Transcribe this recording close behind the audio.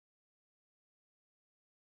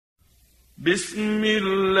بسم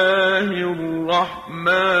اللہ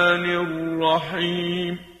الرحمن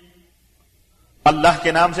الرحیم. اللہ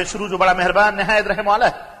کے نام سے شروع جو بڑا مہربان نہایت رحم والا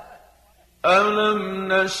ہے. أَلَمْ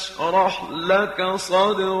نَشْرَحْ لَكَ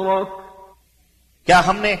صَدْرَكَ کیا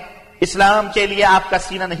ہم نے اسلام کے لیے آپ کا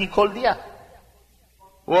سینہ نہیں کھول دیا؟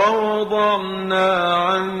 وَوَضَعْنَا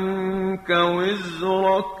عَنْكَ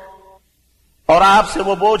وِزْرَكَ اور آپ سے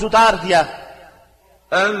وہ بوجھ اتار دیا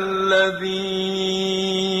الَّذِي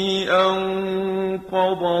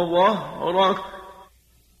أَنْقَضَ ظَهْرَكَ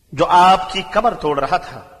جو آپ کی کمر توڑ رہا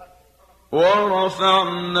تھا.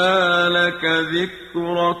 وَرَفَعْنَا لَكَ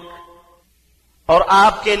ذِكْرَكَ اور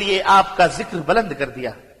آپ کے لیے آپ کا ذکر بلند کر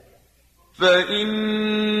دیا.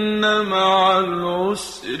 فَإِنَّ مَعَ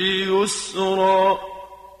الْعُسْرِ يُسْرًا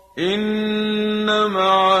إِنَّ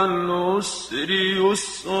مَعَ الْعُسْرِ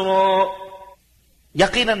يُسْرًا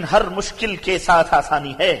یقیناً ہر مشکل کے ساتھ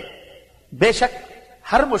آسانی ہے. بے شک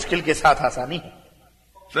ہر مشکل کے ساتھ آسانی ہے.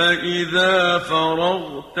 فَإِذَا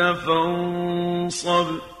فَرَغْتَ فَانصَبْ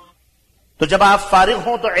تو جب آپ فارغ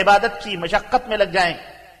ہوں تو عبادت کی مشقت میں لگ جائیں.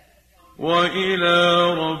 وَإِلَى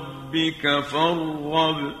رَبِّكَ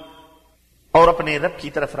فَارْغَب اور اپنے رب کی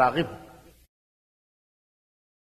طرف راغب ہوں.